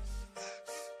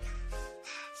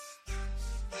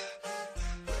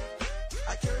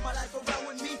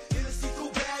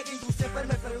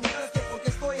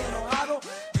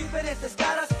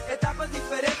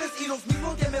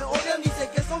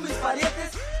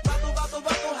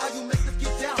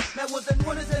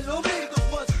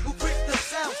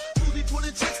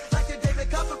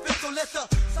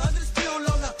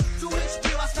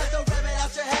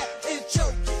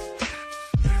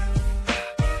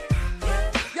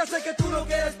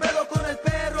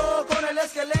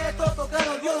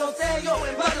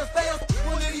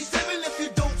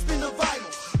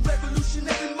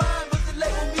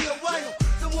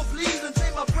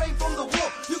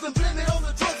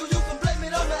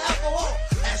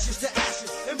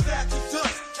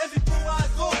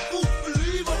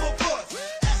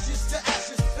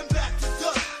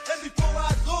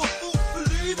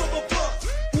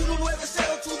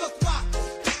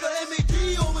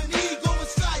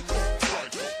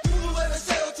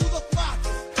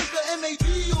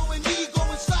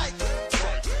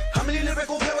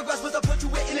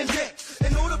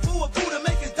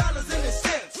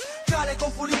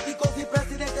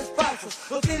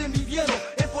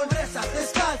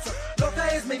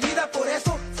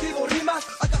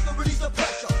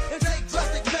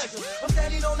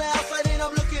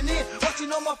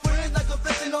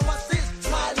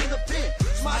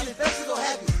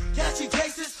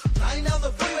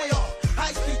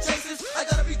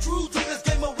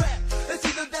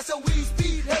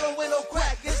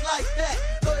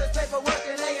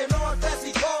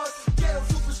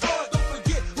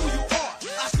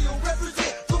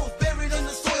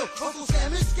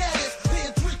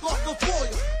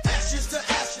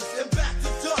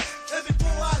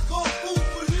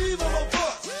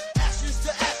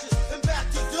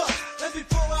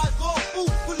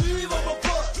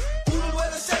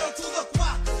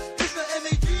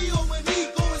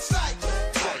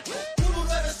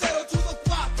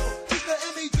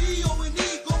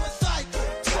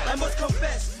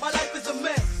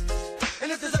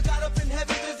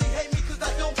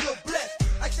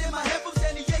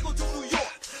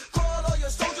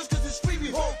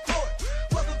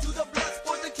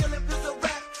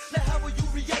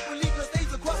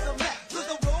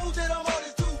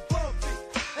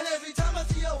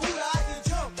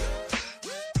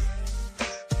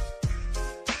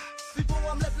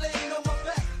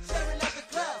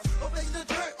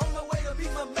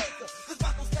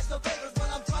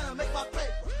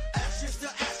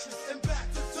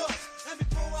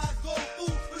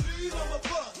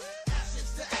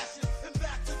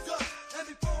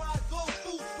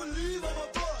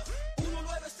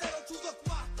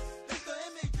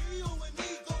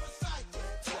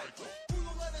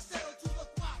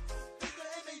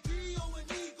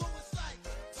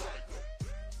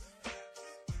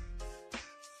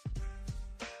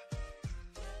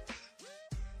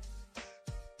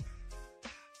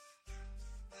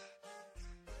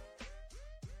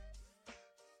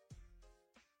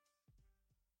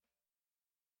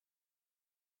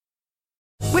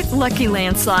 Lucky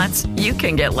Land Slots, you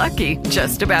can get lucky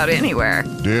just about anywhere.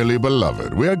 Dearly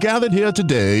beloved, we are gathered here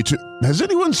today to... Has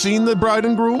anyone seen the bride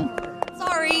and groom?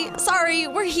 Sorry,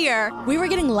 we're here. We were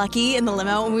getting lucky in the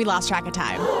limo and we lost track of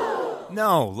time.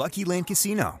 No, Lucky Land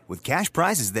Casino, with cash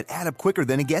prizes that add up quicker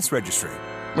than a guest registry.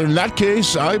 In that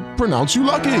case, I pronounce you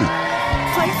lucky.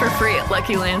 Play for free at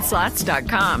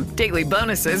LuckyLandSlots.com. Daily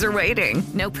bonuses are waiting.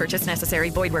 No purchase necessary.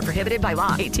 Void where prohibited by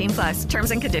law. 18+.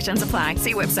 Terms and conditions apply.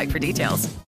 See website for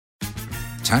details.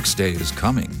 Tax day is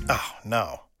coming. Oh,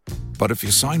 no. But if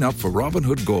you sign up for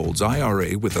Robinhood Gold's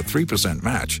IRA with a 3%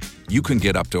 match, you can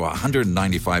get up to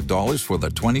 $195 for the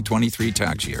 2023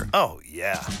 tax year. Oh,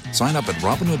 yeah. Sign up at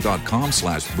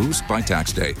Robinhood.com/boost by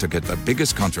tax day to get the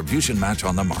biggest contribution match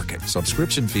on the market.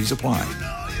 Subscription fees apply.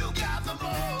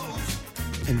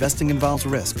 Investing involves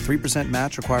risk. 3%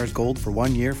 match requires gold for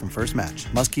 1 year from first match.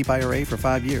 Must keep IRA for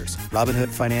 5 years. Robinhood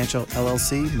Financial,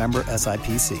 LLC, member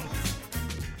SIPC.